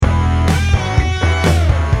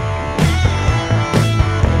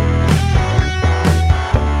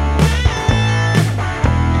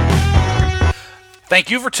Thank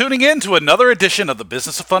you for tuning in to another edition of the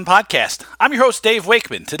Business of Fun podcast. I'm your host, Dave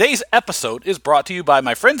Wakeman. Today's episode is brought to you by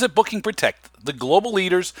my friends at Booking Protect, the global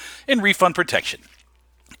leaders in refund protection.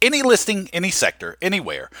 Any listing, any sector,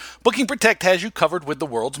 anywhere, Booking Protect has you covered with the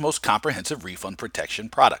world's most comprehensive refund protection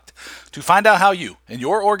product. To find out how you and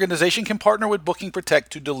your organization can partner with Booking Protect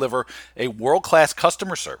to deliver a world-class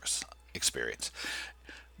customer service experience,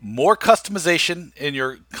 more customization in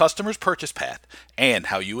your customer's purchase path, and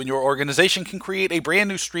how you and your organization can create a brand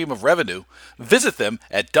new stream of revenue, visit them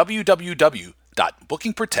at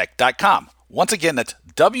www.bookingprotect.com. Once again, that's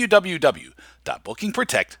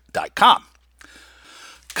www.bookingprotect.com.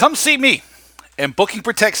 Come see me and Booking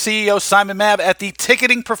Protect CEO Simon Mabb at the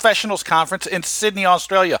Ticketing Professionals Conference in Sydney,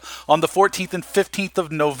 Australia on the 14th and 15th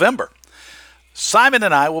of November. Simon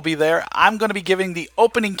and I will be there. I'm going to be giving the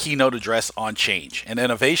opening keynote address on change and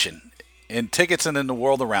innovation in tickets and in the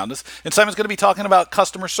world around us. And Simon's going to be talking about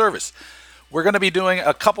customer service. We're going to be doing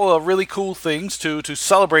a couple of really cool things to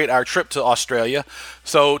celebrate our trip to Australia.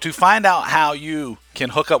 So to find out how you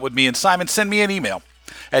can hook up with me and Simon, send me an email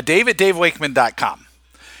at dave@davewakeman.com.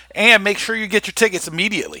 And make sure you get your tickets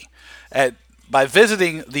immediately by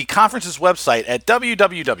visiting the conference's website at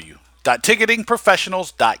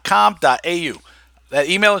www.ticketingprofessionals.com.au. That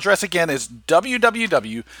email address again is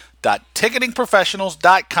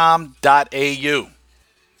www.ticketingprofessionals.com.au.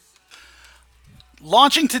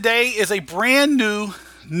 Launching today is a brand new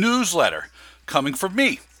newsletter coming from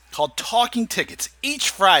me called Talking Tickets, each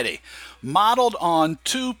Friday, modeled on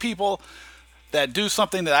two people that do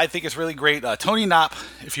something that I think is really great. Tony Knopp,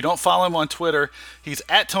 if you don't follow him on Twitter, he's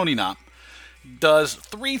at Tony Knopp, does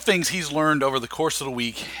three things he's learned over the course of the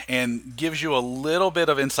week and gives you a little bit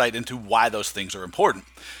of insight into why those things are important.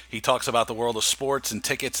 He talks about the world of sports and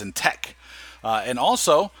tickets and tech. And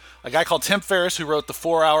also, a guy called Tim Ferriss, who wrote The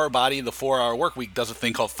 4-Hour Body, The 4-Hour Work Week, does a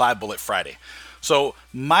thing called 5 Bullet Friday. So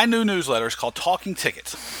my new newsletter is called Talking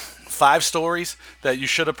Tickets. 5 stories that you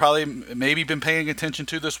should have probably maybe been paying attention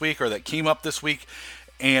to this week or that came up this week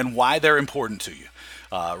and why they're important to you.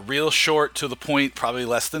 Real short, to the point, probably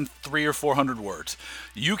less than 300 or 400 words.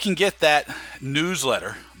 You can get that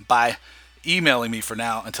newsletter by emailing me for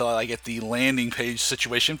now until I get the landing page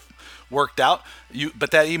situation worked out.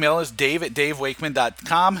 But that email is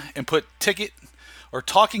dave@davewakeman.com and put ticket or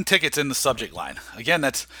Talking Tickets in the subject line. Again,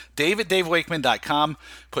 that's dave@davewakeman.com.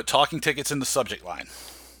 Put Talking Tickets in the subject line.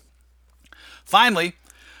 Finally,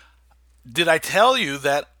 did I tell you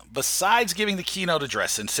that besides giving the keynote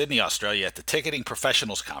address in Sydney, Australia at the Ticketing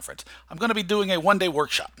Professionals Conference, I'm going to be doing a one-day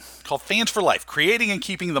workshop called Fans for Life, Creating and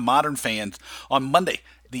Keeping the Modern Fan on Monday,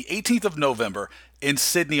 the 18th of November in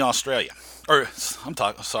Sydney, Australia. The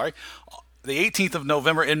 18th of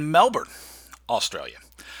November in Melbourne, Australia.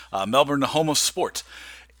 Melbourne, the home of sports.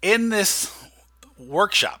 In this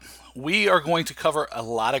workshop, we are going to cover a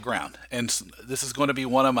lot of ground, and this is going to be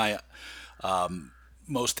one of my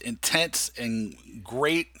most intense and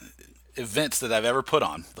great events that I've ever put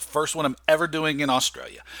on. The first one I'm ever doing in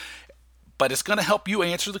Australia. But it's going to help you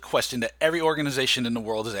answer the question that every organization in the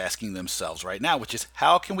world is asking themselves right now, which is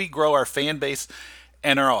how can we grow our fan base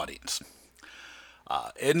and our audience?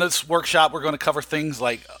 In this workshop, we're going to cover things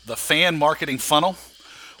like the fan marketing funnel.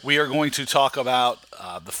 We are going to talk about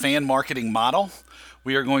the fan marketing model.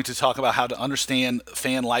 We are going to talk about how to understand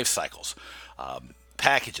fan life cycles.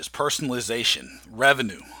 Packages, personalization,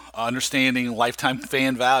 revenue, understanding lifetime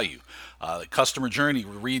fan value, customer journey,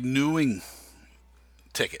 renewing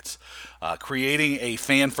tickets, creating a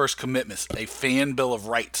fan-first commitment, a fan bill of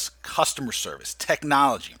rights, customer service,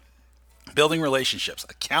 technology, building relationships,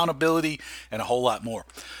 accountability, and a whole lot more.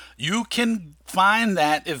 You can find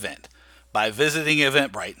that event by visiting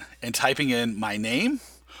Eventbrite and typing in my name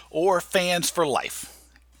or Fans for Life.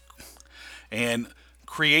 And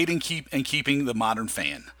creating, keeping the modern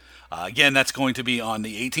fan. Again, that's going to be on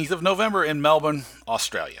the 18th of November in Melbourne,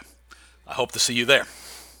 Australia. I hope to see you there.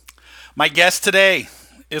 My guest today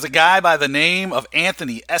is a guy by the name of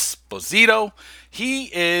Anthony Esposito.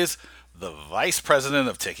 He is the Vice President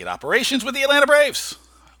of Ticket Operations with the Atlanta Braves,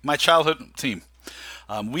 my childhood team.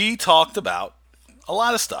 We talked about a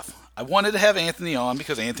lot of stuff. I wanted to have Anthony on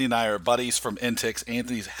because Anthony and I are buddies from NTICS.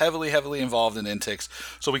 Anthony's heavily involved in NTICS,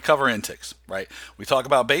 so we cover NTICS, right? We talk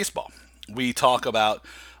about baseball. We talk about,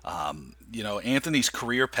 Anthony's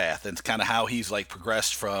career path and kind of how he's like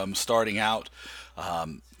progressed from starting out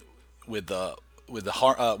with the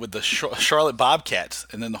Charlotte Bobcats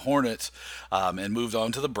and then the Hornets, and moved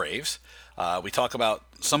on to the Braves. We talk about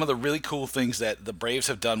some of the really cool things that the Braves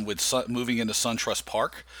have done with moving into SunTrust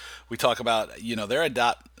Park. We talk about, they're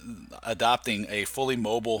adopting a fully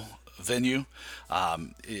mobile venue.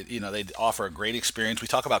 They offer a great experience. We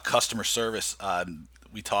talk about customer service.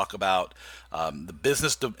 We talk about the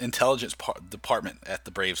business intelligence department at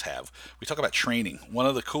the Braves have. We talk about training. One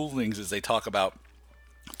of the cool things is they talk about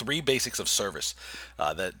 3 basics of service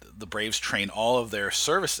that the Braves train all of their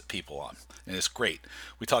service people on, and it's great.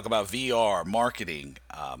 We talk about VR, marketing,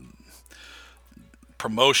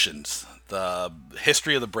 promotions, the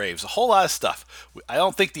history of the Braves, a whole lot of stuff. I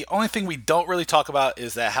don't think the only thing we don't really talk about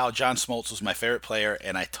is that how John Smoltz was my favorite player,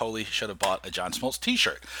 and I totally should have bought a John Smoltz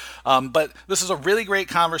t-shirt. But this is a really great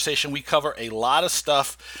conversation. We cover a lot of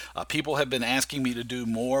stuff. People have been asking me to do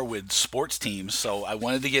more with sports teams, so I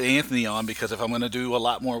wanted to get Anthony on because if I'm going to do a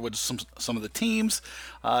lot more with some of the teams,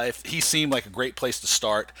 if he seemed like a great place to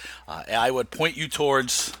start, I would point you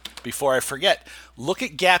towards, before I forget, look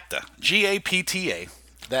at GAPTA, GAPTA.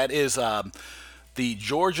 That is the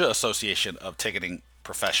Georgia Association of Ticketing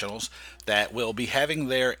Professionals that will be having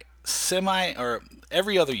their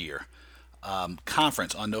every other year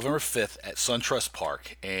conference on November 5th at SunTrust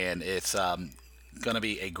Park, and it's going to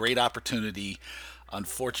be a great opportunity.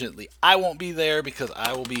 Unfortunately, I won't be there because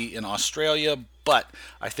I will be in Australia, but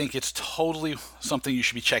I think it's totally something you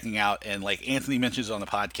should be checking out. And like Anthony mentions on the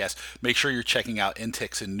podcast, make sure you're checking out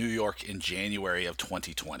NTICS in New York in January of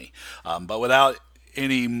 2020. But without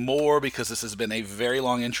any more, because this has been a very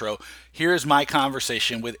long intro, here's my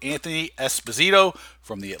conversation with Anthony Esposito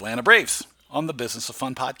from the Atlanta Braves on the Business of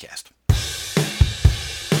Fun podcast.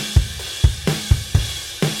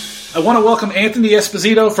 I want to welcome Anthony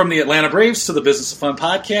Esposito from the Atlanta Braves to the Business of Fun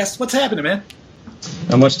podcast. What's happening, man?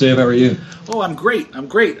 Not much, Dave. How are you? Oh, I'm great.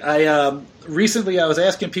 Recently I was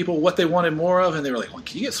asking people what they wanted more of, and they were like, well,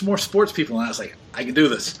 can you get some more sports people? And I was like, I can do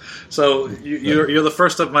this. So you're the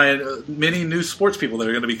first of my many new sports people that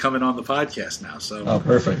are going to be coming on the podcast now. So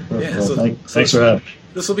perfect. Yeah, well, thanks for having me.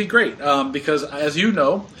 This will be great because, as you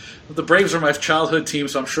know, the Braves are my childhood team,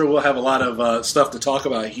 so I'm sure we'll have a lot of stuff to talk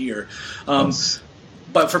about here.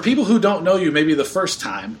 But for people who don't know you, maybe the first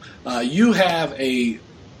time, you have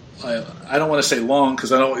I don't want to say long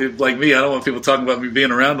because I don't want people talking about me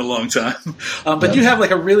being around a long time. But you have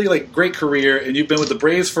like a really great career, and you've been with the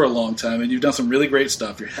Braves for a long time, and you've done some really great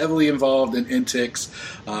stuff. You're heavily involved in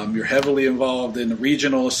NTICS. You're heavily involved in the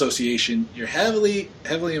regional association. You're heavily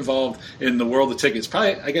involved in the world of tickets.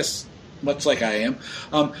 Probably, I guess, much like I am.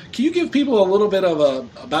 Can you give people a little bit of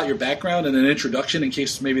about your background and an introduction in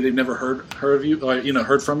case maybe they've never heard of you or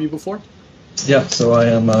heard from you before? Yeah, so I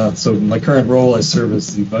am. So my current role, I serve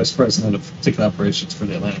as the Vice President of Ticket Operations for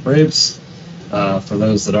the Atlanta Braves. For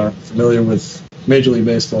those that aren't familiar with Major League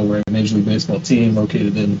Baseball, we're a Major League Baseball team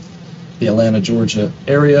located in the Atlanta, Georgia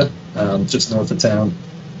area, just north of town.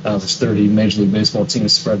 There's 30 Major League Baseball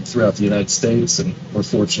teams spread throughout the United States, and we're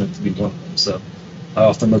fortunate to be one of them. So I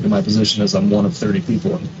often look at my position as I'm one of 30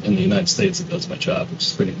 people in the United States that does my job, which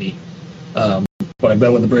is pretty neat. But I've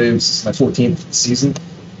been with the Braves, this is my 14th season.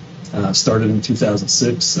 Started in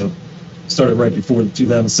 2006, so started right before the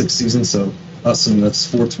 2006 season. So us in the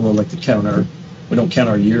sports world like to we don't count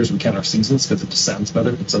our years, we count our seasons because it just sounds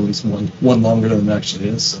better. It's always one longer than it actually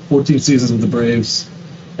is. So 14 seasons with the Braves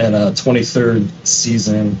and a 23rd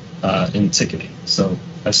season in ticketing. So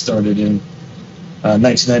I started in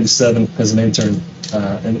 1997 as an intern,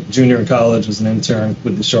 and junior in college was an intern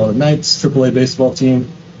with the Charlotte Knights AAA baseball team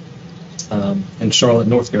in Charlotte,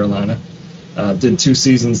 North Carolina. Did 2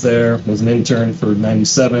 seasons there, was an intern for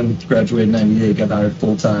 97, graduated in 98, got hired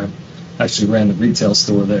full-time. Actually ran the retail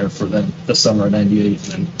store there for the summer of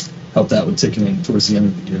 98, and then helped out with ticketing towards the end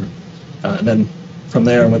of the year. And then from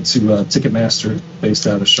there I went to Ticketmaster, based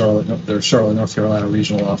out of Charlotte, their Charlotte, North Carolina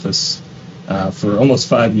regional office for almost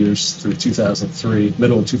 5 years through 2003,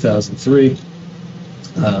 middle of 2003.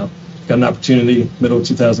 Got an opportunity, middle of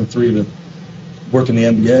 2003, to work in the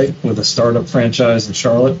NBA with a startup franchise in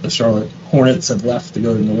Charlotte. The Charlotte Hornets had left to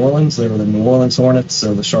go to New Orleans. They were the New Orleans Hornets,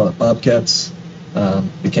 so the Charlotte Bobcats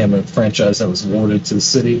became a franchise that was awarded to the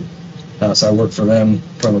city. So I worked for them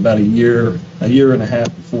from about a year and a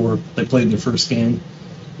half before they played their first game.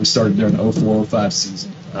 We started during the 04-05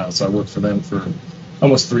 season. So I worked for them for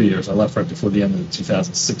almost 3 years. I left right before the end of the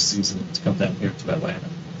 2006 season to come down here to Atlanta.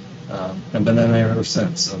 And been there ever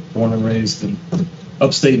since. So born and raised in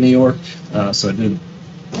upstate New York. So I did,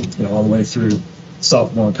 all the way through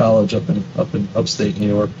sophomore in college up in upstate New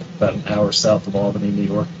York, about an hour south of Albany, New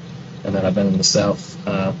York. And then I've been in the South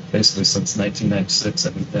basically since 1996. I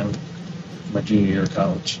moved down my junior year of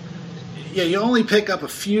college. Yeah, you only pick up a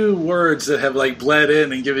few words that have bled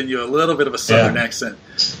in and given you a little bit of a Southern accent.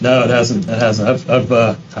 No, it hasn't. I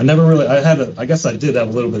guess I did have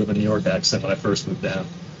a little bit of a New York accent when I first moved down.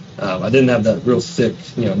 I didn't have that real thick,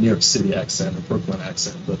 New York City accent or Brooklyn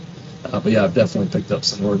accent, but But yeah, I've definitely picked up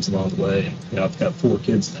some words along the way. And, I've got 4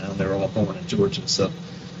 kids now, and they're all born in Georgia, so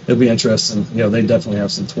it'll be interesting. They definitely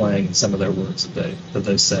have some twang in some of their words that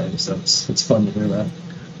they say, so it's fun to hear that.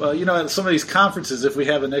 Well, at some of these conferences, if we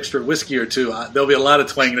have an extra whiskey or two, there'll be a lot of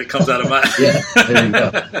twang that comes out of mine. Yeah, there you go.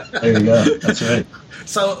 There you go. That's right.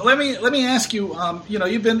 So let me ask you.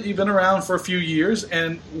 You've been around for a few years,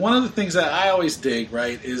 and one of the things that I always dig,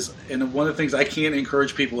 right, and one of the things I can't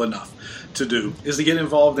encourage people enough to do is to get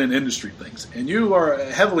involved in industry things. And you are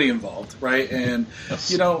heavily involved, right? And Yes.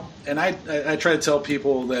 and I try to tell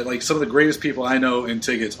people that like some of the greatest people I know in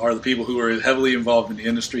tickets are the people who are heavily involved in the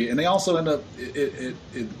industry, and they also end up it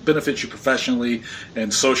benefits you professionally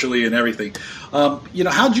and socially and everything.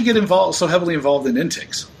 How'd you get so heavily involved in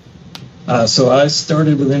Intix? So I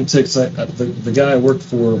started with Intix. The guy I worked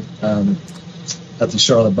for at the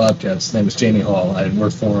Charlotte Bobcats, his name was Jamie Hall. I had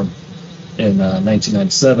worked for him in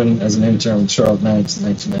 1997 as an intern with Charlotte Knights in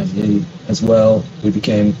 1998 as well. We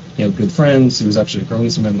became good friends. He was actually a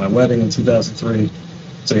groomsman at my wedding in 2003.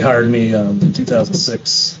 So he hired me in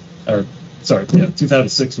 2006,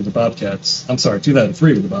 2006 with the Bobcats.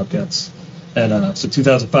 2003 with the Bobcats. And so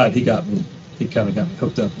 2005 he kind of got me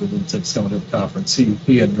hooked up with Intix coming to the conference.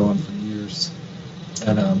 He had gone for years,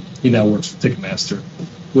 and he now works for Ticketmaster.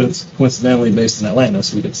 Coincidentally based in Atlanta,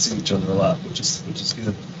 so we get to see each other a lot, which is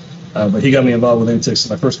good. But he got me involved with Intix.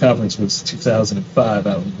 My first conference was 2005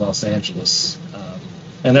 out in Los Angeles,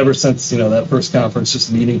 and ever since that first conference, just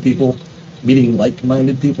meeting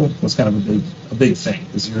like-minded people was kind of a big thing,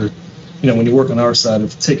 because when you work on our side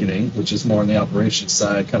of ticketing, which is more on the operations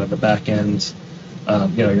side, kind of the back end.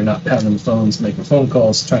 You're not pounding the phones, making phone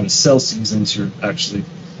calls, trying to sell seasons. You're actually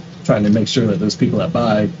trying to make sure that those people that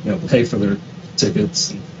buy, pay for their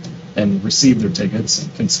tickets and receive their tickets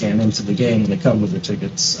and can scan into the game when they come with their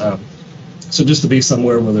tickets. So just to be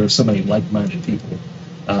somewhere where there's so many like-minded people,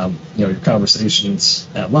 your conversations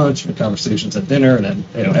at lunch, your conversations at dinner, and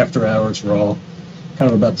then after hours, we're all kind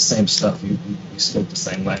of about the same stuff. We spoke the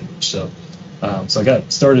same language. So I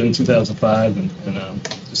got started in 2005 and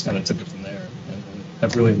just kind of took it from there.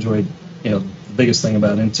 I've really enjoyed, the biggest thing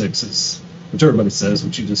about Intix is, which everybody says,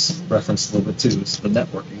 which you just referenced a little bit too, is the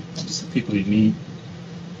networking. Just the people you meet,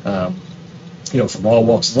 from all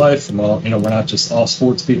walks of life, from all, we're not just all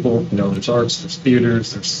sports people. There's arts, there's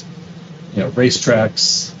theaters, there's,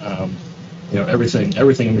 racetracks,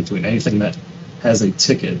 everything in between. Anything that has a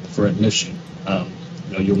ticket for admission,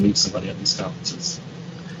 you'll meet somebody at these conferences.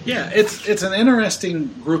 Yeah, it's an interesting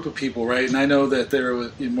group of people, right? And I know that there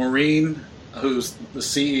was Maureen, who's the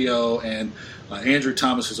CEO, and Andrew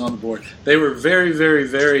Thomas, who's on the board. They were very, very,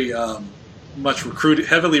 very much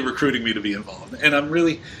heavily recruiting me to be involved. And I'm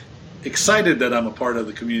really excited that I'm a part of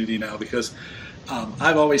the community now, because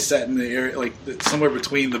I've always sat in the area, like somewhere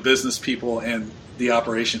between the business people and the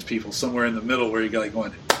operations people, somewhere in the middle where you got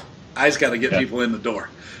going, I just got to get people in the door.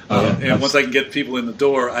 And once I can get people in the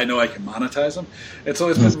door, I know I can monetize them. And so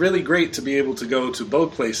it's been really great to be able to go to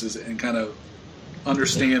both places and kind of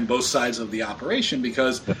understand both sides of the operation,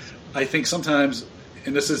 because I think sometimes,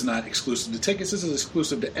 and this is not exclusive to tickets, this is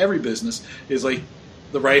exclusive to every business, is like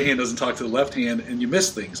the right hand doesn't talk to the left hand and you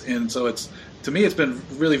miss things. And so to me it's been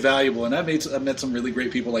really valuable, and I've met some really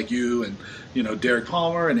great people like you and Derek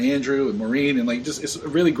Palmer and Andrew and Maureen, and it's a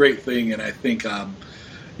really great thing. And I think I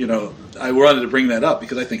wanted to bring that up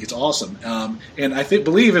because I think it's awesome. And I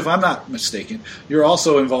believe, if I'm not mistaken, you're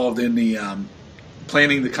also involved in the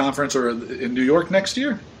planning the conference or in New York next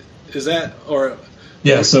year. Is that or?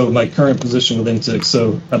 Yeah. So my current position with Intix.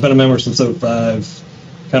 So I've been a member since 2005.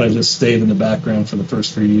 Kind of just stayed in the background for the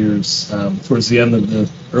first 3 years. Towards the end of the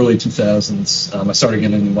early 2000s, I started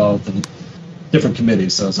getting involved in different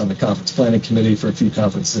committees. So I was on the conference planning committee for a few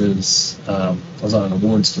conferences. I was on an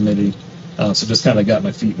awards committee. So just kind of got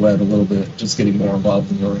my feet wet a little bit, just getting more involved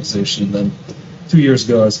in the organization. And then 2 years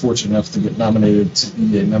ago, I was fortunate enough to get nominated to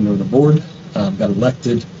be a member of the board, got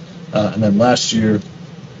elected. And then last year,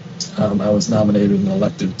 I was nominated and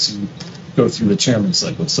elected to go through the chairman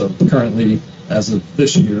cycle. So currently, as of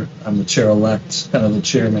this year, I'm the chair-elect, kind of the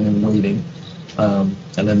chairman in waiting. And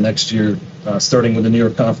then next year, starting with the New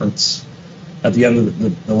York conference, at the end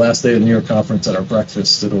of the last day of the New York conference at our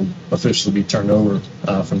breakfast, it'll officially be turned over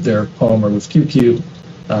from Derek Palmer with QQ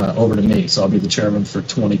over to me. So I'll be the chairman for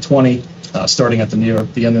 2020, starting at the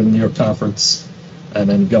end of the New York conference, and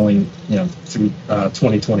then going through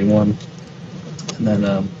 2021, and then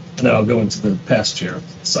I'll go into the past chair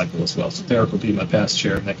cycle as well. So Derek will be my past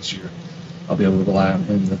chair next year. I'll be able to rely on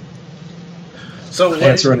him to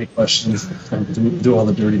answer any questions and do all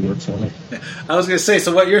the dirty work for me. I was going to say,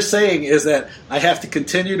 so what you're saying is that I have to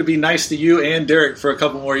continue to be nice to you and Derek for a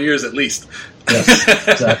couple more years at least. Yes,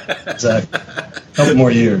 exactly. A couple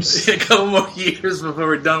more years. A couple more years before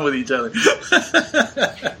we're done with each other.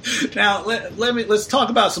 Now, let's talk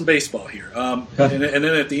about some baseball here. Okay. And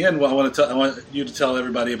then at the end, I want you to tell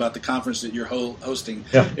everybody about the conference that you're hosting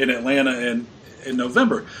in Atlanta in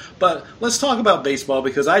November. But let's talk about baseball,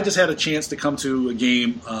 because I just had a chance to come to a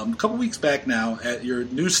game a couple weeks back now at your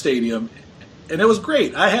new stadium, and it was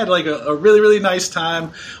great. I had like a really, really nice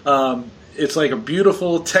time. It's like a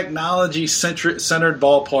beautiful technology-centered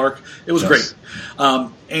ballpark. It was great.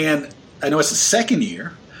 And I know it's the second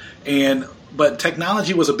year, but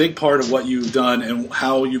technology was a big part of what you've done and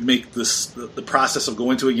how you make the process of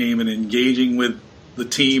going to a game and engaging with the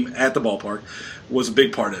team at the ballpark was a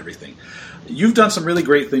big part of everything. You've done some really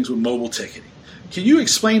great things with mobile ticketing. Can you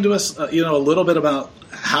explain to us, a little bit about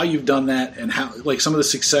how you've done that and how, like, some of the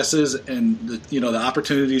successes and the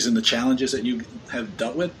opportunities and the challenges that you have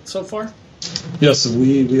dealt with so far? Yeah, so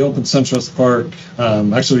we opened SunTrust Park.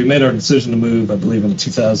 Actually, we made our decision to move, I believe, in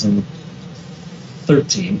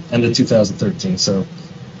 2013, end of 2013. So,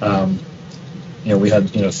 we had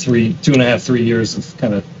 2.5-3 years of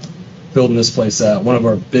kind of building this place out. One of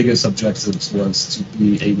our biggest objectives was to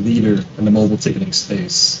be a leader in the mobile ticketing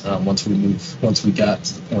space once we got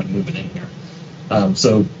to the point of moving in here.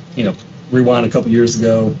 Rewind a couple years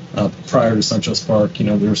ago, prior to SunTrust Park,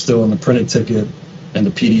 we were still in the printed ticket and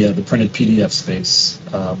the printed PDF space,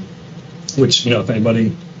 which, if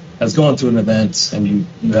anybody has gone to an event and you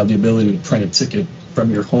have the ability to print a ticket from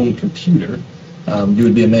your home computer, you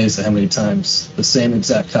would be amazed at how many times the same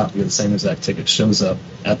exact copy of the same exact ticket shows up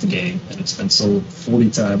at the game, and it's been sold 40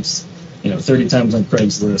 times, 30 times on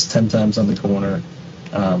Craigslist, 10 times on the corner,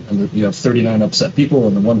 and you have 39 upset people,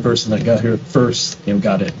 and the one person that got here first,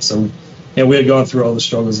 got it. So, we had gone through all the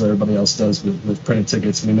struggles that everybody else does with printed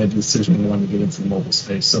tickets, and we made the decision we wanted to get into the mobile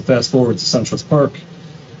space. So fast forward to SunTrust Park,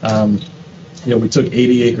 we took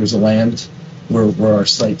 80 acres of land where our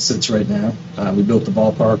site sits right now. We built the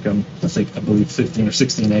ballpark on, I believe 15 or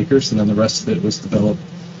 16 acres, and then the rest of it was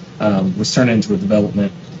turned into a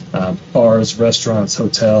development. Bars, restaurants,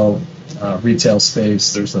 hotel, retail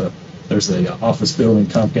space. There's a office building.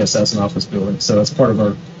 Comcast has an office building. So as part of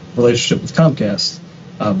our relationship with Comcast,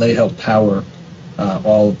 they help power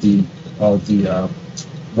all of the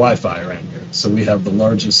Wi-Fi around here. So we have the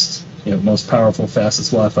largest, most powerful,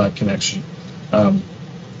 fastest Wi-Fi connection,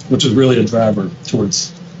 which is really a driver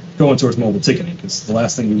towards mobile ticketing, because the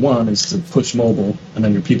last thing you want is to push mobile and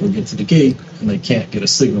then your people get to the gate and they can't get a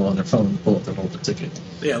signal on their phone to pull up their mobile ticket.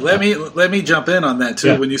 Yeah, let me jump in on that too.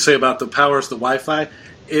 Yeah. When you say about the powers the Wi-Fi,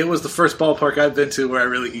 it was the first ballpark I've been to where I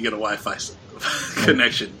really could get a Wi-Fi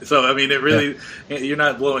connection. So it really, you're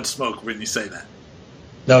not blowing smoke when you say that.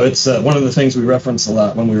 No, it's one of the things we referenced a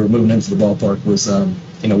lot when we were moving into the ballpark was,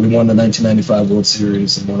 we won the 1995 World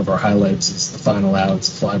Series, and one of our highlights is the final out. It's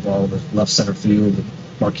a fly ball to left center field, and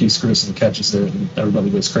Marquise Grissom catches it, and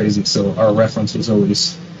everybody goes crazy. So our reference was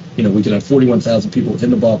always, we could have 41,000 people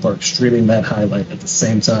in the ballpark streaming that highlight at the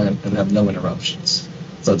same time and have no interruptions.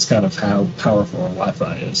 So it's kind of how powerful our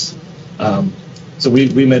Wi-Fi is. So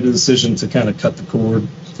we made the decision to kind of cut the cord,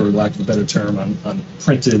 for lack of a better term, on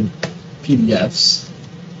printed PDFs.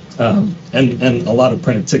 And a lot of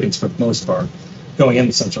printed tickets for the most part going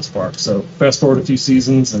into SunTrust Park. So fast forward a few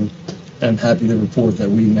seasons, and happy to report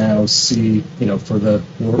that we now see, we'll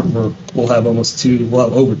have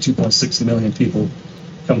over 2.6 million people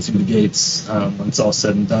come through the gates when it's all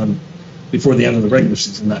said and done before the end of the regular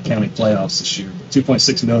season, not counting playoffs this year.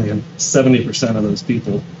 2.6 million, 70% of those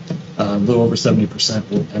people, a little over 70%,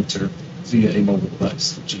 will enter via a mobile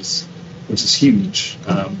device, which is huge.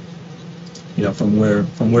 From where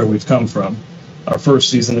we've come from. Our first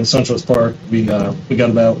season in SunTrust Park, we got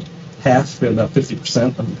about half. We had about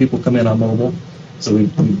 50% of the people come in on mobile. So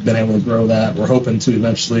we've been able to grow that. We're hoping to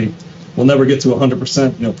eventually. We'll never get to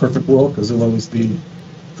 100%, perfect world, because there'll always be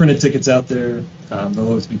printed tickets out there. There'll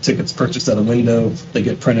always be tickets purchased at a window. They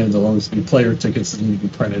get printed. There'll always be player tickets that need to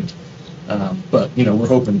be printed. But we're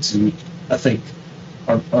hoping to. I think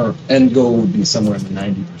our end goal would be somewhere in the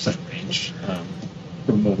 90% range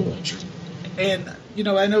for mobile entry. And,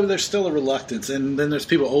 I know there's still a reluctance, and then there's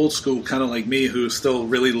people old school, kind of like me, who still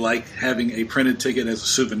really like having a printed ticket as a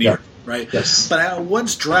souvenir, right? Yes. But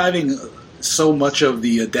what's driving so much of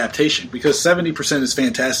the adaptation? Because 70% is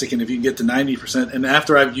fantastic, and if you can get to 90%, and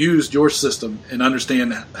after I've used your system and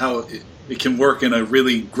understand how it can work in a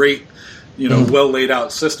really great, well laid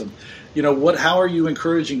out system, how are you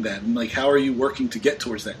encouraging that? And, how are you working to get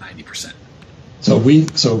towards that 90%? So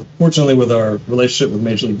fortunately with our relationship with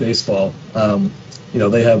Major League Baseball,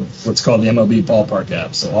 they have what's called the MLB Ballpark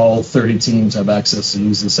app. So all 30 teams have access to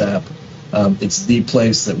use this app. It's the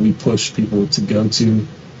place that we push people to go to.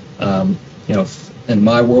 In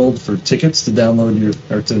my world, for tickets to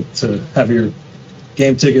download to have your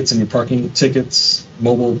game tickets and your parking tickets,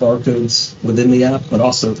 mobile barcodes within the app, but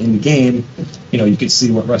also in game, you can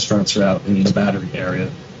see what restaurants are out in the Battery area.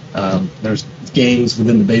 There's games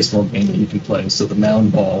within the baseball game that you can play. So the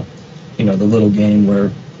mound ball, the little game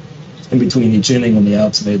where in between each inning when the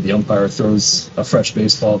out's made, the umpire throws a fresh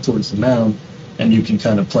baseball towards the mound, and you can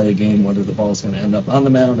kind of play a game whether the ball's going to end up on the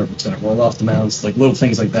mound or if it's going to roll off the mound. It's like little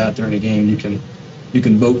things like that during a game. You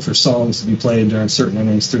can vote for songs to be played during certain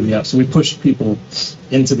innings through the app. So we push people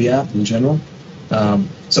into the app in general.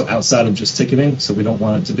 So outside of just ticketing, so we don't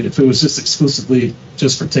want it to be, if it was just exclusively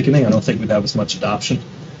just for ticketing, I don't think we'd have as much adoption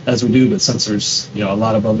as we do. But since there's, a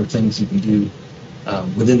lot of other things you can do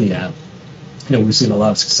within the app, we've seen a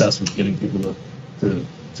lot of success with getting people to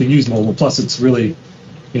use mobile. Plus, it's really,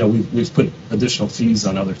 we've put additional fees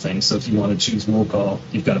on other things. So if you want to choose roll call,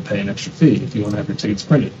 you've got to pay an extra fee. If you want to have your tickets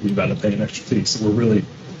printed, you've got to pay an extra fee. So we're really,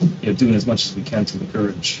 doing as much as we can to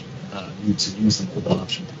encourage you to use the mobile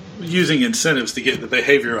option. Using incentives to get the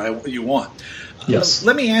behavior you want. Yes.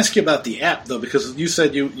 Let me ask you about the app, though, because you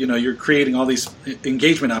said you're creating all these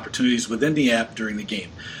engagement opportunities within the app during the game.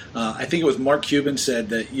 I think it was Mark Cuban said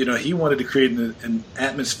that he wanted to create an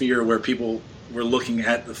atmosphere where people were looking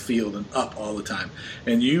at the field and up all the time,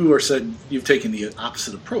 and said you've taken the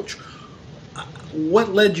opposite approach.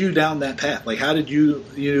 What led you down that path? Like, how did you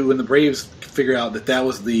and the Braves figure out that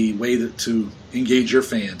was the way to engage your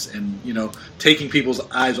fans and taking people's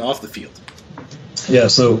eyes off the field? Yeah,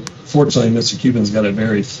 so fortunately, Mr. Cuban's got a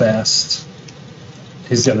very fast.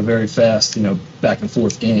 He's got a very fast, back and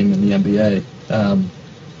forth game in the NBA.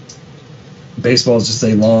 Baseball is just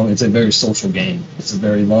it's a very social game. It's a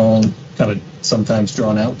very long, kind of sometimes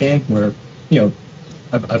drawn out game where,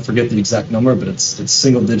 I forget the exact number, but it's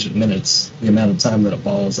single digit minutes, the amount of time that a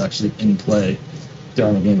ball is actually in play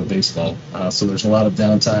during a game of baseball. So there's a lot of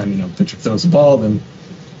downtime. Pitcher throws a ball, then,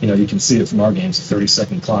 you can see it from our games. A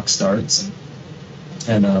 30-second clock starts,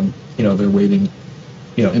 and they're waiting,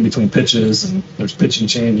 in between pitches, and there's pitching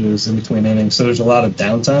changes in between innings. So there's a lot of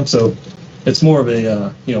downtime. So it's more of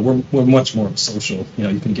a, we're much more social.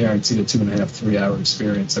 You can guarantee a 2.5, 3 hour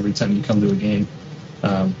experience every time you come to a game.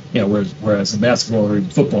 Whereas in basketball or in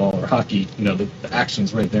football or hockey, the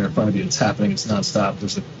action's right there in front of you. It's happening. It's nonstop.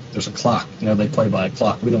 There's a clock. They play by a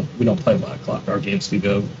clock. We don't play by a clock. Our games could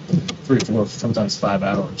go 3, 4, sometimes 5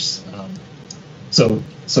 hours. So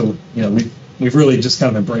we've really just kind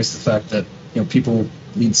of embraced the fact that people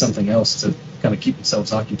need something else to kind of keep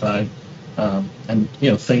themselves occupied. And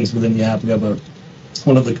things within the app. We have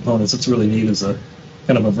one of the components that's really neat is a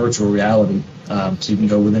kind of a virtual reality. So you can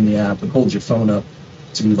go within the app and hold your phone up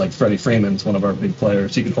to, like, Freddie Freeman's one of our big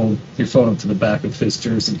players. You can hold your phone up to the back of his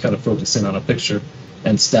jersey and kind of focus in on a picture,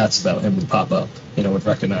 and stats about him would pop up. Would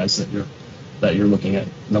recognize that you're looking at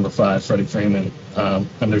number 5, Freddie Freeman. And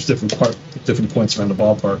there's different points around the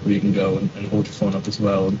ballpark where you can go and hold your phone up as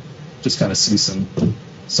well and just kind of see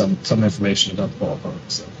some information about the ballpark.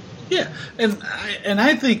 So. Yeah, and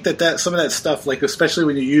I think that some of that stuff, like especially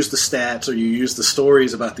when you use the stats or you use the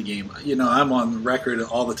stories about the game, I'm on record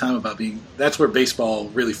all the time about that's where baseball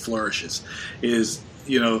really flourishes, is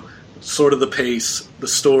sort of the pace, the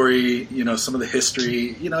story, some of the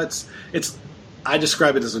history. It's I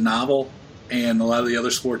describe it as a novel, and a lot of the other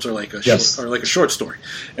sports are like a short story,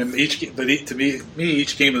 and each game of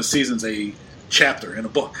the season's a chapter in a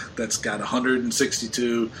book that's got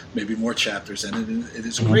 162, maybe more chapters in it, and it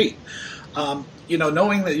is great.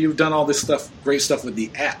 Knowing that you've done all this great stuff with the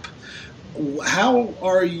app, how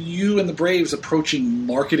are you and the Braves approaching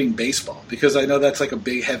marketing baseball? Because I know that's like a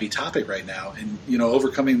big, heavy topic right now, and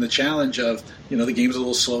overcoming the challenge of the game's a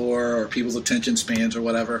little slower or people's attention spans or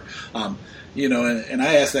whatever. And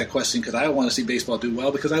I ask that question because I want to see baseball do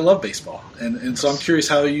well because I love baseball, and so I'm curious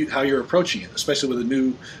how you're approaching it, especially with a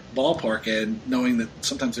new ballpark and knowing that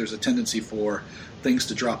sometimes there's a tendency for things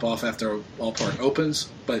to drop off after a ballpark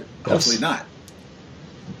opens, but hopefully not.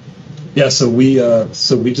 Yeah, so we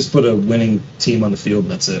just put a winning team on the field,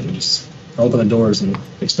 and that's it. We just open the doors and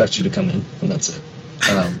expect you to come in, and that's it.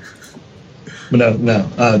 But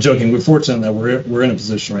no, joking. We're fortunate that we're in a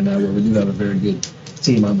position right now where we do have a very good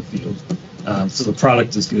team on the field. So the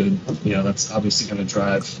product is good. That's obviously going to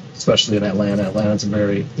drive, especially in Atlanta. Atlanta's a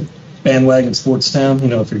very bandwagon sports town.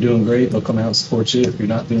 If you're doing great, they'll come out and support you. If you're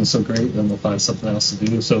not doing so great, then they'll find something else to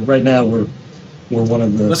do. So right now we're one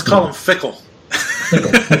of the. Let's call them fickle.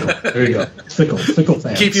 Fickle. There you go. Fickle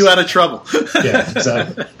fans. Keep you out of trouble. Yeah,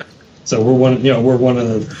 exactly. So we're one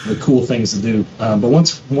of the cool things to do. But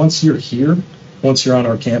once you're here, once you're on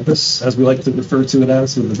our campus, as we like to refer to it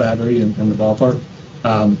as, with the Battery and the ballpark,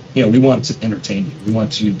 we want to entertain you. We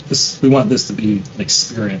want this to be an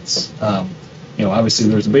experience. Obviously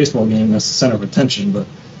there's a baseball game that's the center of attention, but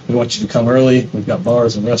we want you to come early. We've got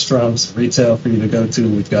bars and restaurants, retail for you to go to.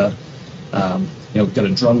 We've got, we've got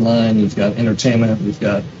a drum line. We've got entertainment. We've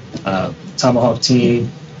got Tomahawk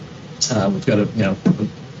team. We've got a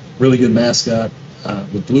really good mascot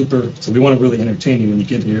with Blooper. So we want to really entertain you when you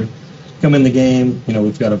get here. Come in the game.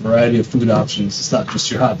 We've got a variety of food options. It's not just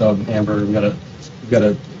your hot dog and hamburger. We've got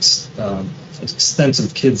a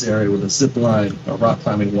extensive kids area with a zip line, a rock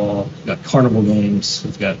climbing wall. We've got carnival games.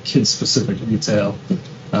 We've got kids specific retail.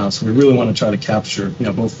 So we really want to try to capture,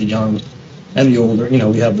 both the young and the older.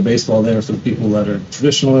 We have the baseball there for the people that are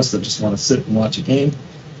traditionalists that just want to sit and watch a game.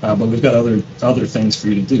 But we've got other things for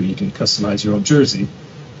you to do. You can customize your own jersey.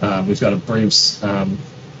 We've got a Braves,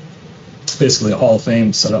 basically a Hall of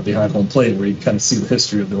Fame set up behind home plate where you kind of see the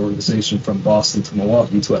history of the organization from Boston to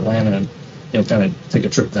Milwaukee to Atlanta and, kind of take a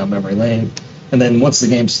trip down memory lane. And then once the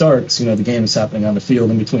game starts, the game is happening on the field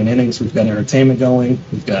in between innings. We've got entertainment going.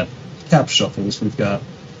 We've got cap shuffles. We've got,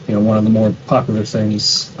 one of the more popular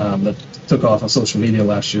things that took off on social media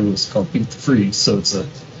last year was called Beat the Freeze. So it's a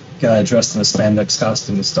guy dressed in a spandex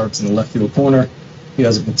costume that starts in the left field corner. He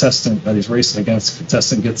has a contestant that he's racing against. The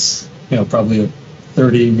contestant gets, probably a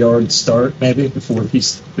 30-yard start maybe before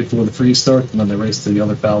the freeze starts, and then they race to the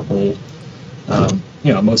other foul pole.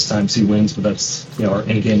 Most times he wins, but that's, our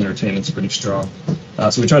in-game entertainment's pretty strong.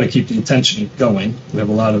 So we try to keep the attention going. We have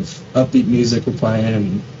a lot of upbeat music we're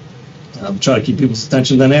playing, and try to keep people's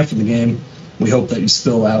attention. Then after the game, we hope that you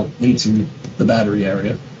spill out into the Battery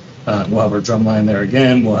area. We'll have our drum line there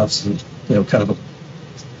again. We'll have some, kind of a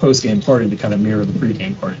post-game party to kind of mirror the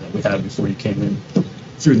pre-game party that we had before you came in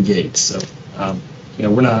through the gates. So,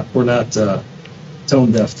 we're not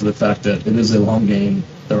tone deaf to the fact that it is a long game.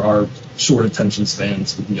 There are short attention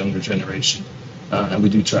spans with the younger generation, and we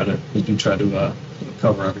do try to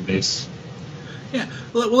cover every base. Yeah.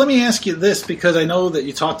 Well, let me ask you this, because I know that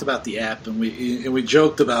you talked about the app, and we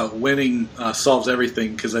joked about winning solves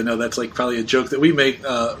everything, because I know that's like probably a joke that we make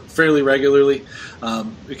fairly regularly,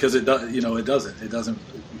 because it doesn't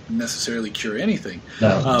necessarily cure anything.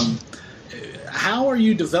 No. How are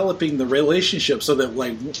you developing the relationship so that,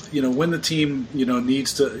 when the team,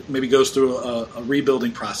 needs to maybe goes through a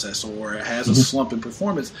rebuilding process or has a slump in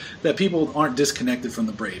performance, that people aren't disconnected from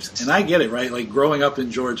the Braves? And I get it, right? Like growing up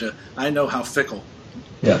in Georgia, I know how fickle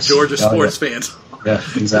Georgia sports fans are. Yeah,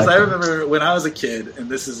 exactly. Because I remember when I was a kid, and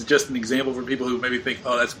this is just an example for people who maybe think,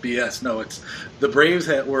 oh, that's BS. No, it's the Braves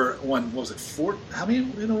were won, what was it, how many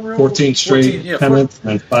in a row? 14 straight pennants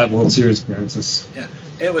and 5 World Series appearances. Yeah.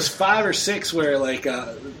 It was 5 or 6 where,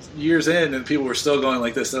 years in, and people were still going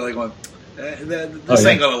like this. They're like going, this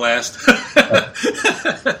ain't going to last.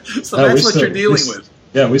 So that's what you're dealing with.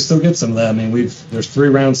 Yeah, we still get some of that. I mean, there's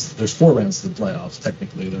 4 rounds to the playoffs,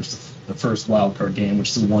 technically. There's the first wild card game,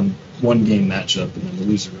 which is a one game matchup, and then the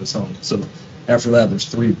loser goes home. So after that, there's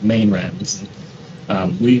 3 main rounds.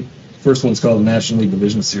 And, first one's called the National League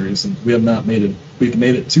Division Series, and we have not made it. We've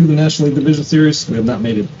made it to the National League Division Series. We have not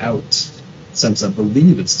made it out since, I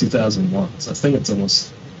believe, it's 2001. So I think it's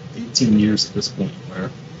almost 18 years at this point where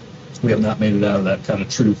we have not made it out of that kind of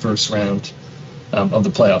true first round of the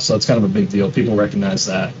playoffs. So it's kind of a big deal. People recognize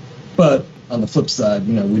that. But on the flip side,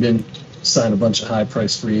 we didn't sign a bunch of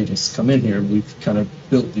high-priced free agents to come in here. We've kind of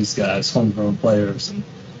built these guys, homegrown players, and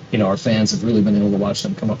our fans have really been able to watch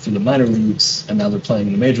them come up through the minor leagues, and now they're playing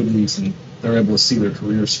in the major leagues, and they're able to see their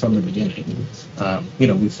careers from the beginning.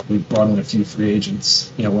 We've brought in a few free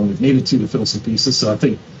agents, when we've needed to fill some pieces. So I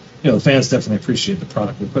think, the fans definitely appreciate the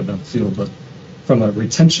product we're putting on the field. But from a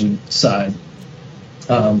retention side,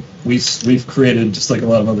 we've created, just like a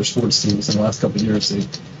lot of other sports teams in the last couple of years,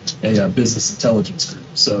 a business intelligence group.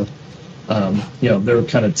 So, they're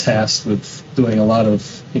kind of tasked with doing a lot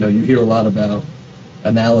of, you hear a lot about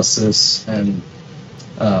analysis and,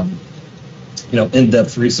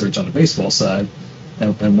 in-depth research on the baseball side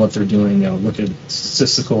and what they're doing, look at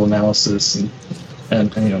statistical analysis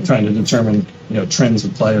and trying to determine, trends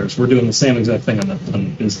with players. We're doing the same exact thing on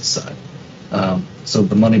the business side. So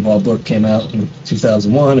the Moneyball book came out in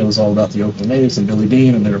 2001. It was all about the Oakland A's and Billy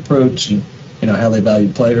Beane and their approach and, how they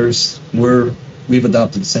value players. We've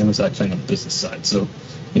adopted the same exact thing on the business side. So,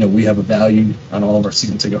 we have a value on all of our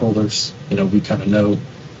season ticket holders. We kind of know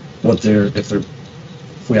what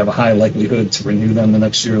if we have a high likelihood to renew them the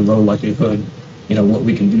next year, low likelihood, what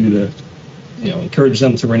we can do to, encourage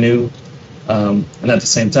them to renew. And at the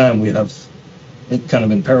same time, we have, kind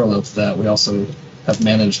of in parallel to that, we also have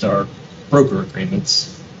managed our broker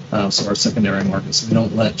agreements So our secondary market. So we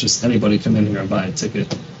don't let just anybody come in here and buy a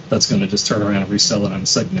ticket that's going to just turn around and resell it on the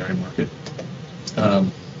secondary market.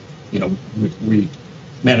 We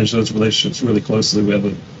manage those relationships really closely. We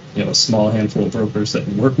have a small handful of brokers that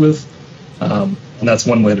we work with, and that's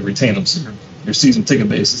one way to retain them. So your season ticket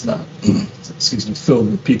base is not,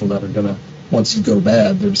 filled with people that are going to, once you go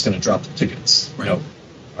bad, they're just going to drop the tickets. Right.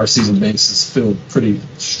 Our season base is filled pretty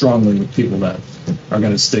strongly with people that are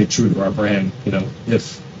going to stay true to our brand.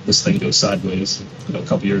 If this thing goes sideways, a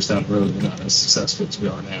couple years down the road, we're not as successful as we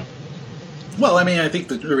are now. Well, I think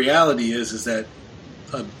the reality is that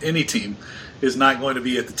any team is not going to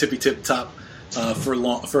be at the tippy-tip top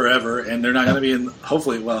forever, and they're not going to be in.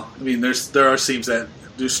 Hopefully, there are teams that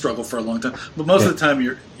do struggle for a long time, but most of the time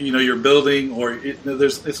you're building, or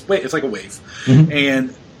it's like a wave,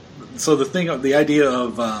 and so the idea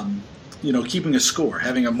of keeping a score,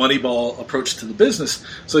 having a Moneyball approach to the business,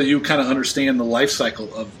 so you kind of understand the life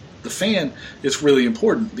cycle of the fan is really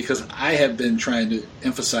important, because I have been trying to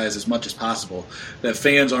emphasize as much as possible that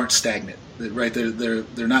fans aren't stagnant, right?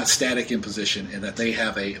 They're not static in position, and that they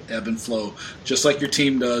have a ebb and flow, just like your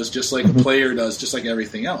team does, just like a player does, just like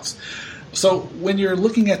everything else. So when you're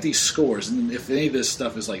looking at these scores, and if any of this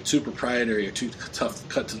stuff is like too proprietary or too tough to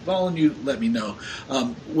cut to the bone, you let me know.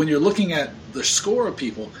 When you're looking at the score of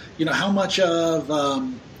people, how much of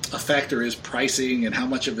a factor is pricing, and how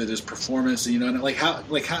much of it is performance? And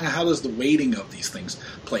how does the weighting of these things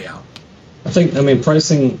play out? I think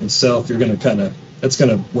pricing itself, it's going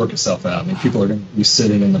to work itself out. People are going to be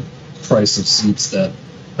sitting in the price of seats that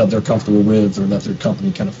they're comfortable with, or that their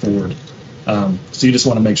company can afford. So you just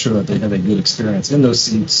want to make sure that they have a good experience in those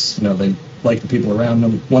seats. They like the people around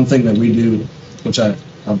them. One thing that we do, which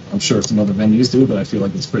I'm sure some other venues do, but I feel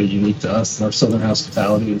like it's pretty unique to us in our Southern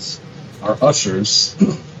hospitality, is our ushers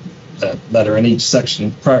that are in each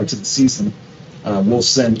section prior to the season. We'll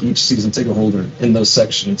send each season ticket holder in those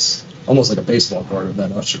sections almost like a baseball card of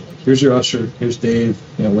that usher. Like, here's your usher. Here's Dave,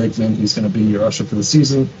 Wakeman. He's going to be your usher for the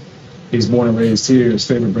season. He's born and raised here. His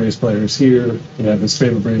favorite Braves player is here. His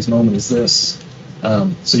favorite Braves moment is this.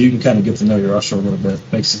 So you can kind of get to know your usher a little bit.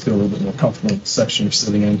 Makes you feel a little bit more comfortable in the section you're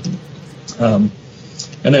sitting in.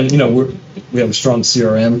 And then, we have a strong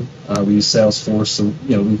CRM. We use Salesforce, so,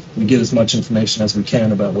 we get as much information as we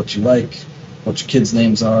can about what you like, what your kids'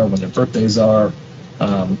 names are, when their birthdays are.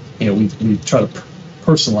 We try to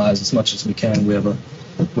personalize as much as we can. We have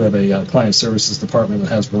a client services department that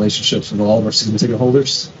has relationships with all of our season ticket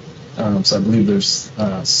holders. So I believe there's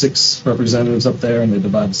 6 representatives up there, and they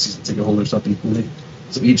divide the season ticket holders up equally.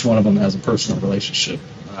 So each one of them has a personal relationship.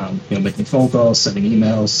 Making phone calls, sending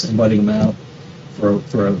emails, inviting them out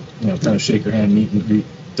for a kind of shake your hand, meet and greet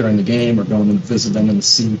during the game, or going to visit them in the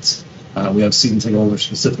seats. We have season ticket holder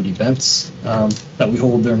specific events that we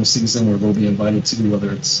hold during the season, where they'll be invited to,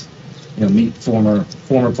 whether it's meet former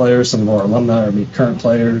players, some of our alumni, or meet current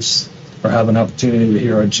players, or have an opportunity to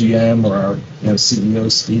hear our GM or our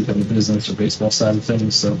CEO speak on the business or baseball side of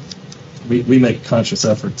things. So we make a conscious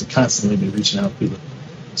effort to constantly be reaching out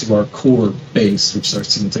to our core base, which is our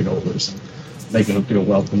season ticket holders, and making them feel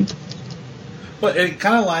welcomed. Well, it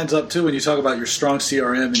kind of lines up, too, when you talk about your strong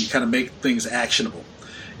CRM and you kind of make things actionable.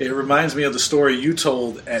 It reminds me of the story you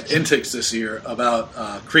told at Intix this year about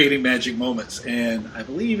creating magic moments. And I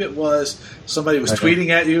believe it was somebody was tweeting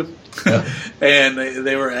at you, and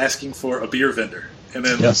they were asking for a beer vendor. And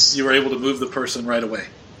then you were able to move the person right away.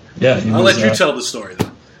 Yeah, I'll let you tell the story, though.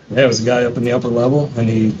 Yeah, it was a guy up in the upper level, and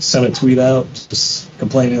he sent a tweet out just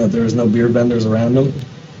complaining that there was no beer vendors around him.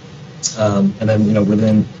 And then,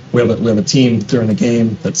 we have a team during the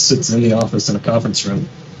game that sits in the office in a conference room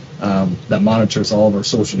that monitors all of our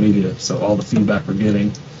social media. So all the feedback we're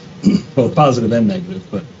getting, both positive and negative.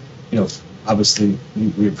 But obviously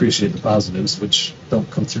we appreciate the positives, which don't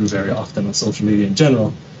come through very often on social media in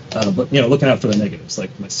general. But looking out for the negatives,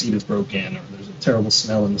 like my seat is broken, or there's a terrible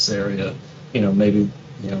smell in this area. Maybe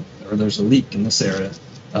or there's a leak in this area.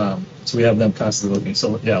 So we have them constantly looking. So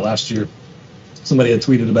last year somebody had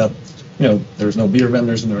tweeted about there's no beer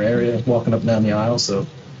vendors in their area walking up and down the aisle. So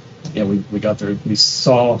we got there. We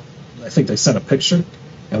saw, I think they sent a picture,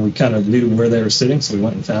 and we kind of knew where they were sitting, so we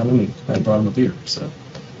went and found them and brought them a beer. So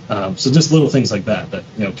just little things like that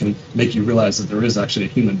can make you realize that there is actually a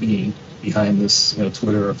human being behind this,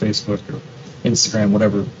 Twitter or Facebook or Instagram,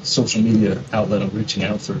 whatever social media outlet I'm reaching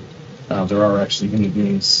out through. There are actually human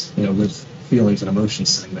beings, with feelings and emotions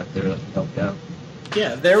sitting back there that can help you out.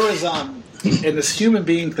 Yeah, there was and this human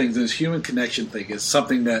being thing, this human connection thing, is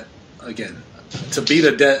something that, again, to beat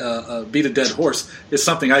a dead horse is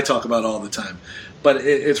something I talk about all the time. But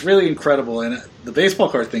it's really incredible, and the baseball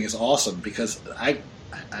card thing is awesome, because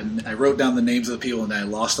I wrote down the names of the people and I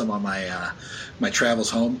lost them on my travels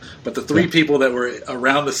home. But the three people that were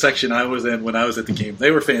around the section I was in when I was at the game,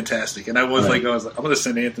 they were fantastic. And I was like, I'm going to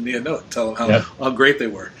send Anthony a note and tell him how great they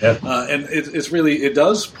were. Yeah. And it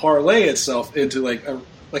does parlay itself into like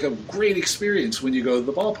a great experience when you go to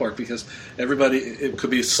the ballpark, because it could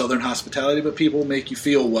be Southern hospitality, but people make you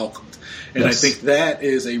feel welcomed. And I think that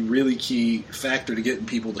is a really key factor to getting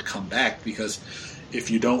people to come back, because if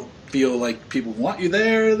you don't feel like people want you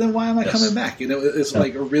there, then why am I coming back? It's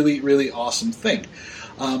like a really, really awesome thing.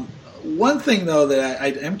 One thing, though, that I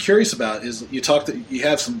am curious about is you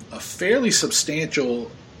have a fairly substantial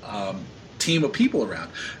team of people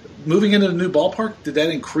around. Moving into the new ballpark, did that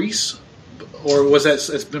increase, or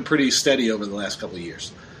it's been pretty steady over the last couple of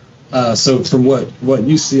years? So from what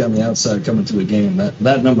you see on the outside coming to a game,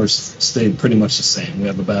 that number's stayed pretty much the same. We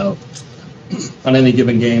have about, on any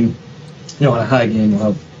given game, on a high game,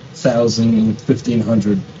 we'll have 1,000,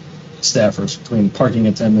 1,500 staffers between parking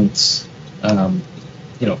attendants,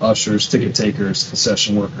 ushers, ticket takers,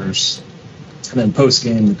 concession workers, and then post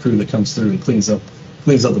game, the crew that comes through and cleans up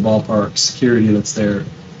the ballpark, security that's there,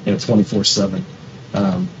 24/7.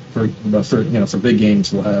 For big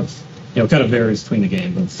games, we'll have, it kind of varies between the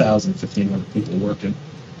game, but 1,000, 1,500 people working.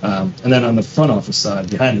 And then on the front office side,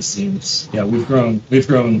 behind the scenes, we've grown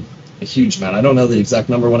a huge amount. I don't know the exact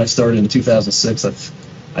number when I started in 2006.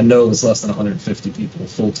 I know it was less than 150 people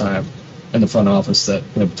full time in the front office, that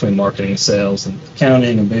between marketing and sales and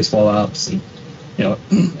accounting and baseball ops and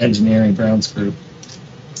engineering, grounds group.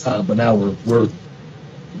 But now we're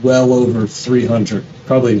well over 300,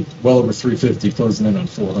 probably well over 350, closing in on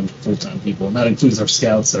 400 full-time people. And that includes our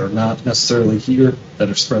scouts that are not necessarily here, that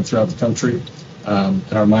are spread throughout the country, and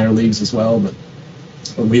our minor leagues as well. But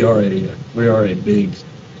we are a big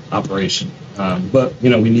operation. But we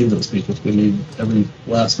need those people. We need every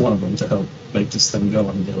last one of them to help make this thing go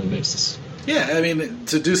on a daily basis. Yeah, I mean,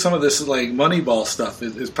 to do some of this like Moneyball stuff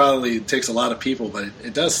it takes a lot of people, but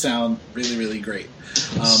it does sound really, really great.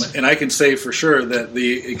 And I can say for sure that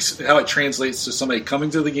how it translates to somebody coming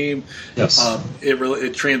to the game,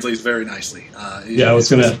 it translates very nicely. I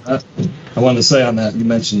wanted to say on that, you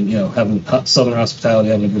mentioned having Southern hospitality,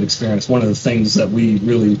 having a good experience. One of the things that we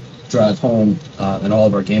really drive home and all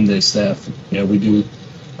of our game day staff, we do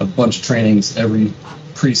a bunch of trainings every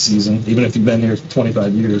preseason. Even if you've been here for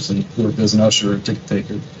 25 years and worked as an usher or a ticket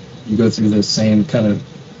taker, you go through the same kind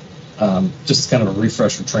of just kind of a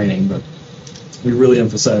refresher training. But we really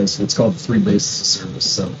emphasize what's called the 3 bases of service.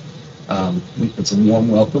 So it's a warm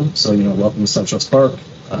welcome. So welcome to SunTrust Park.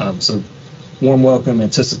 So warm welcome,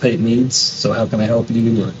 anticipate needs. So how can I help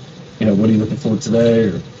you? Or what are you looking for today?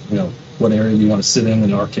 Or what area do you want to sit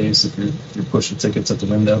in our case, if you're pushing tickets at the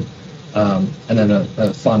window. And then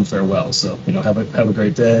a fond farewell. So, have a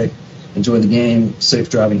great day, enjoy the game, safe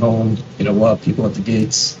driving home. We'll have people at the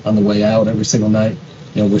gates on the way out every single night,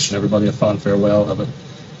 wishing everybody a fond farewell, have a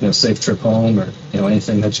safe trip home, or,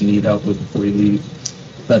 anything that you need help with before you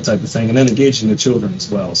leave, that type of thing. And then engaging the children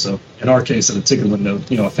as well. So in our case, at a ticket window,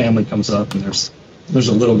 a family comes up and there's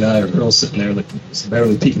a little guy or girl sitting there that's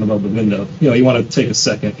barely peeking above the window. You want to take a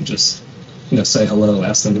second and just say hello,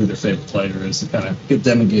 ask them who their favorite player is, and kind of get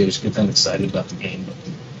them engaged, get them excited about the game. But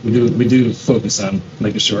we do focus on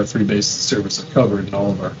making sure our 3 bases of service are covered in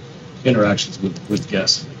all of our interactions with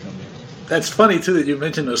guests when they come here. That's funny, too, that you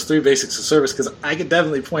mentioned those 3 basics of service, because I could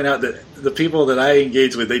definitely point out that the people that I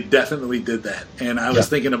engage with, they definitely did that. And I was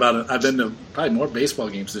thinking about it. I've been to probably more baseball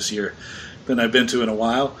games this year than I've been to in a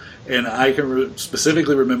while. And I can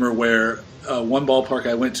specifically remember where one ballpark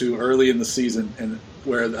I went to early in the season, and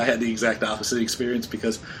where I had the exact opposite experience,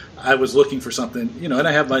 because I was looking for something, and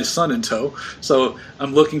I have my son in tow, so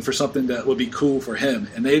I'm looking for something that would be cool for him,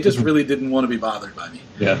 and they just really didn't want to be bothered by me.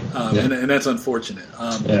 And that's unfortunate.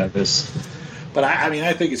 It is. But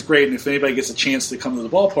I think it's great, and if anybody gets a chance to come to the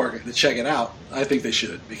ballpark to check it out, I think they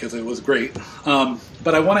should, because it was great.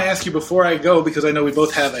 But I want to ask you before I go, because I know we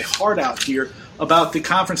both have a heart out here, about the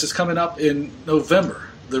conference that's coming up in November.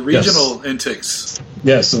 The regional intakes.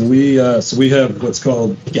 Yeah, so we have what's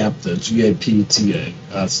called GAPTA, GAPTA.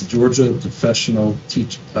 It's the Georgia Professional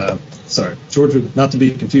Georgia, not to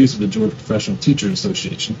be confused with the Georgia Professional Teachers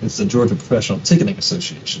Association. It's the Georgia Professional Ticketing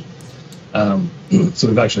Association. So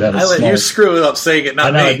we've actually had let you screw it up saying it,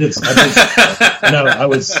 not me. I did. No, I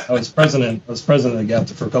was president. I was president of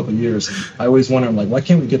GAPTA for a couple of years. And I always wonder, I'm like, why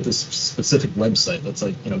can't we get this specific website that's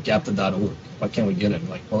like, GAPTA.org? Why can't we get it? I'm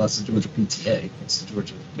like, well, that's the Georgia PTA. It's the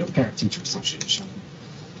Georgia Parent Teacher Association.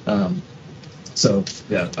 So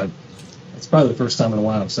yeah, it's probably the first time in a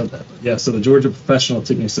while I've said that. But yeah, so the Georgia Professional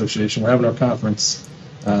Ticketing Association. We're having our conference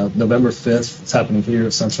November 5th. It's happening here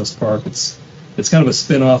at SunTrust Park. It's It's kind of a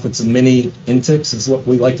spin-off. It's a mini Intix is what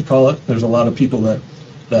we like to call it. There's a lot of people that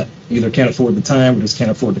either can't afford the time or just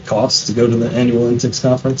can't afford the cost to go to the annual Intix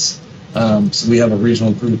conference. So we have a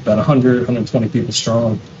regional group, about 120 people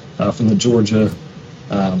strong, from the Georgia,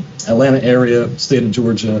 Atlanta area, state of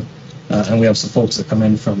Georgia, and we have some folks that come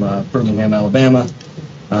in from Birmingham, Alabama.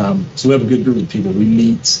 So we have a good group of people. We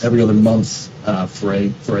meet every other month for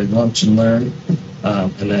a lunch and learn,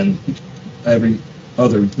 and then every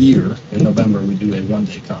other year in November we do a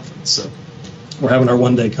one-day conference. So we're having our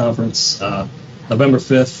one-day conference November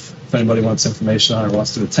 5th. If anybody wants information on it or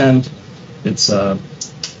wants to attend, it's the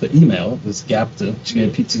email is GAPTA,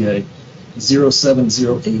 GAPTA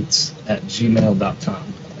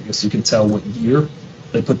 0708@gmail.com. I guess you can tell what year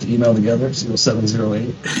they put the email together,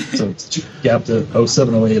 0708. So it's GAPTA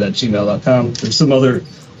 0708@gmail.com. There's some other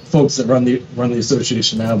folks that run the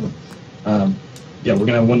association now, but yeah, we're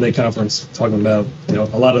gonna have a one-day conference talking about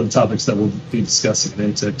a lot of the topics that we'll be discussing at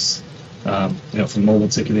Intix, from mobile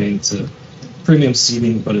ticketing to premium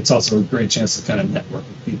seating, but it's also a great chance to kind of network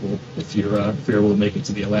with people if you're able to make it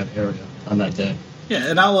to the Atlanta area on that day. Yeah,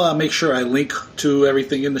 and I'll make sure I link to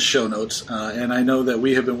everything in the show notes. And I know that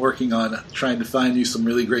we have been working on trying to find you some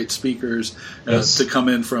really great speakers to come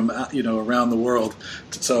in from around the world.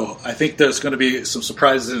 So I think there's going to be some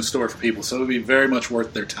surprises in store for people. So it'll be very much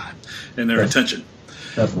worth their time and their attention.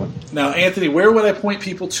 Definitely. Now, Anthony, where would I point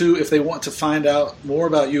people to if they want to find out more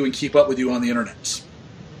about you and keep up with you on the internet?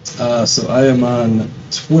 So I am on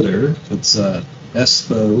Twitter. It's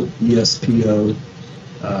Espo, ESPO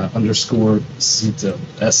 _Zito, SITO.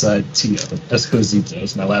 Esposito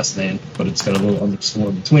is my last name, but it's got a little underscore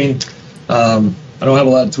in between. I don't have a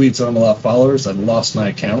lot of tweets. I don't have a lot of followers. I've lost my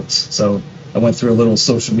account. So I went through a little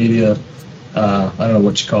social media, I don't know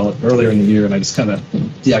what you call it, earlier in the year, and I just kind of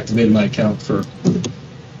deactivated my account for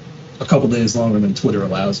a couple days longer than Twitter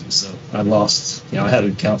allows me. So I lost, I had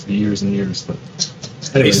an account for years and years, but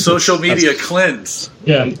anyways, a social media cleanse.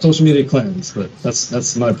 Yeah, social media cleanse, but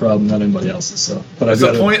that's my problem, not anybody else's. So, but it's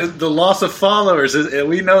a point. The loss of followers,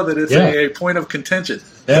 we know that it's a point of contention.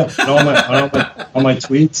 Yeah, and all my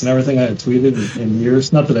tweets and everything I had tweeted in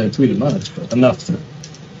years. Not that I had tweeted much, but enough to.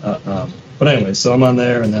 But anyway, so I'm on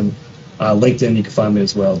there, and then LinkedIn you can find me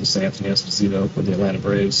as well. Just Anthony Esposito with the Atlanta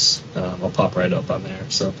Braves. I'll pop right up on there.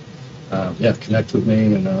 So connect with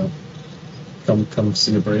me and come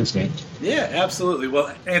see a Braves game. Yeah, absolutely.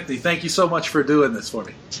 Well, Anthony, thank you so much for doing this for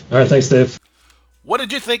me. All right, thanks, Dave. What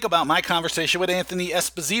did you think about my conversation with Anthony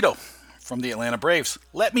Esposito from the Atlanta Braves?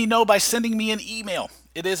 Let me know by sending me an email.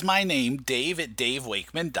 It is my name,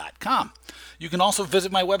 dave@davewakeman.com. You can also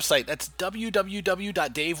visit my website. That's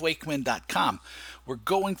www.davewakeman.com. We're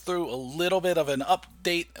going through a little bit of an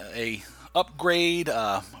update, a upgrade,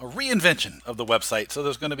 a reinvention of the website. So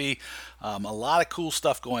there's going to be a lot of cool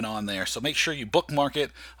stuff going on there. So make sure you bookmark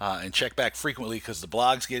it and check back frequently because the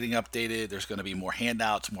blog's getting updated. There's going to be more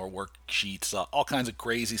handouts, more worksheets, all kinds of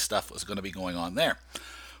crazy stuff is going to be going on there.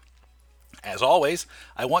 As always,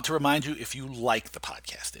 I want to remind you, if you like the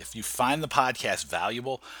podcast, if you find the podcast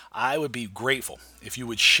valuable, I would be grateful if you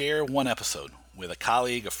would share one episode with a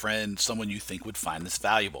colleague, a friend, someone you think would find this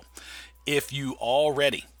valuable. If you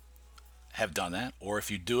already have done that, or if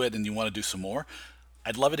you do it and you want to do some more,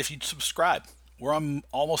 I'd love it if you'd subscribe. We're on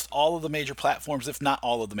almost all of the major platforms, if not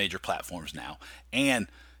all of the major platforms now. And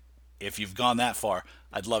if you've gone that far,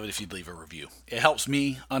 I'd love it if you'd leave a review. It helps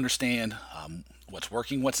me understand what's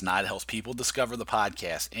working, what's not. It helps people discover the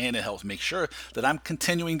podcast, and it helps make sure that I'm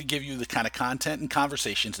continuing to give you the kind of content and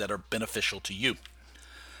conversations that are beneficial to you.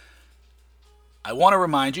 I want to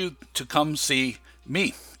remind you to come see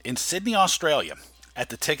me in Sydney, Australia, at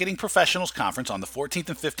the Ticketing Professionals Conference on the 14th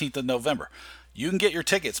and 15th of November. You can get your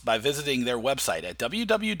tickets by visiting their website at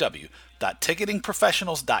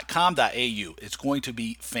www.ticketingprofessionals.com.au. It's going to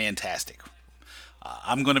be fantastic.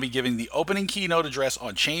 I'm going to be giving the opening keynote address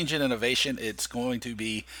on change and innovation. It's going to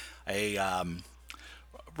be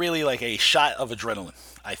really like a shot of adrenaline,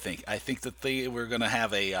 I think. I think that we're going to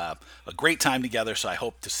have a great time together, so I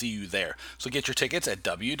hope to see you there. So get your tickets at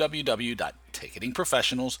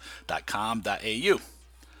www.ticketingprofessionals.com.au.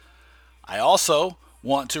 I also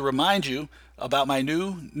want to remind you about my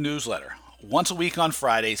new newsletter, once a week on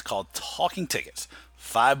Fridays, called Talking Tickets.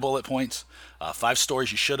 5 bullet points, 5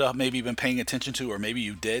 stories you should have maybe been paying attention to, or maybe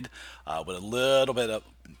you did, with a little bit of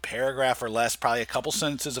paragraph or less, probably a couple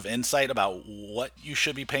sentences of insight about what you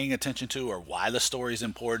should be paying attention to, or why the story is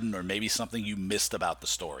important, or maybe something you missed about the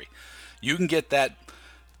story. You can get that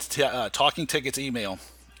Talking Tickets email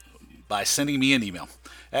by sending me an email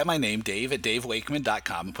at my name,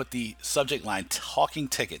 dave@davewakeman.com, and put the subject line Talking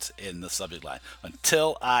Tickets in the subject line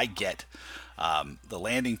until I get the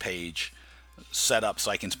landing page set up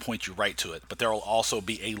so I can point you right to it. But there will also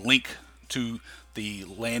be a link to the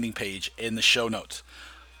landing page in the show notes.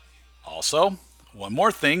 Also, one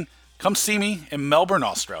more thing. Come see me in Melbourne,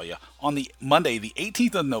 Australia on the Monday, the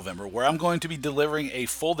 18th of November, where I'm going to be delivering a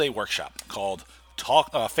full-day workshop called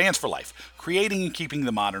Fans for Life, Creating and Keeping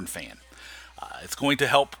the Modern Fan. It's going to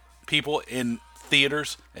help people in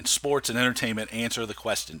theaters and sports and entertainment answer the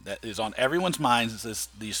question that is on everyone's minds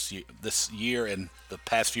this year and the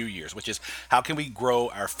past few years, which is how can we grow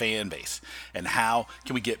our fan base and how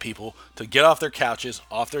can we get people to get off their couches,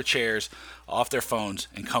 off their chairs, off their phones,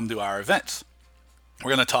 and come to our events. We're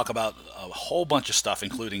going to talk about a whole bunch of stuff,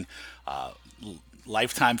 including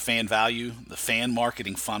lifetime fan value, the fan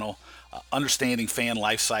marketing funnel, understanding fan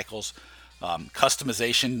life cycles,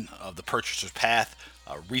 customization of the purchaser's path,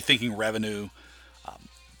 rethinking revenue,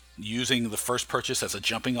 using the first purchase as a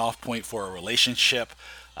jumping off point for a relationship,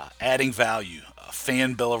 adding value, a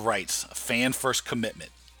fan bill of rights, a fan first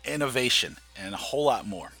commitment, innovation, and a whole lot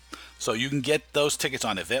more. So you can get those tickets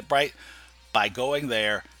on Eventbrite by going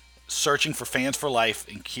there, searching for Fans for Life,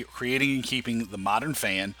 and creating and keeping the modern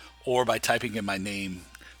fan, or by typing in my name,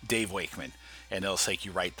 Dave Wakeman, and it'll take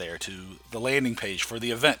you right there to the landing page for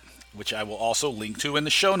the event, which I will also link to in the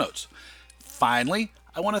show notes. Finally,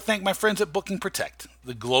 I want to thank my friends at Booking Protect,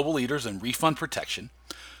 the global leaders in refund protection,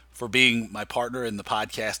 for being my partner in the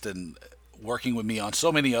podcast and working with me on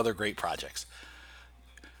so many other great projects.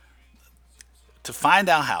 To find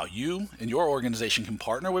out how you and your organization can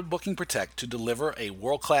partner with Booking Protect to deliver a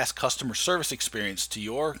world-class customer service experience to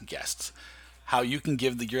your guests, how you can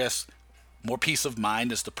give the guests more peace of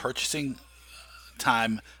mind as the purchasing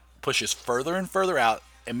time pushes further and further out,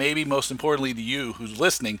 and maybe most importantly to you who's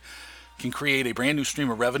listening, can create a brand new stream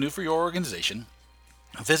of revenue for your organization,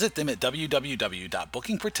 visit them at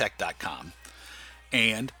www.bookingprotect.com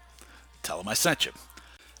and tell them I sent you.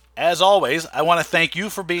 As always, I want to thank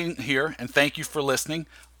you for being here and thank you for listening.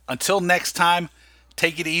 Until next time,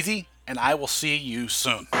 take it easy, and I will see you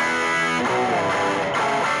soon.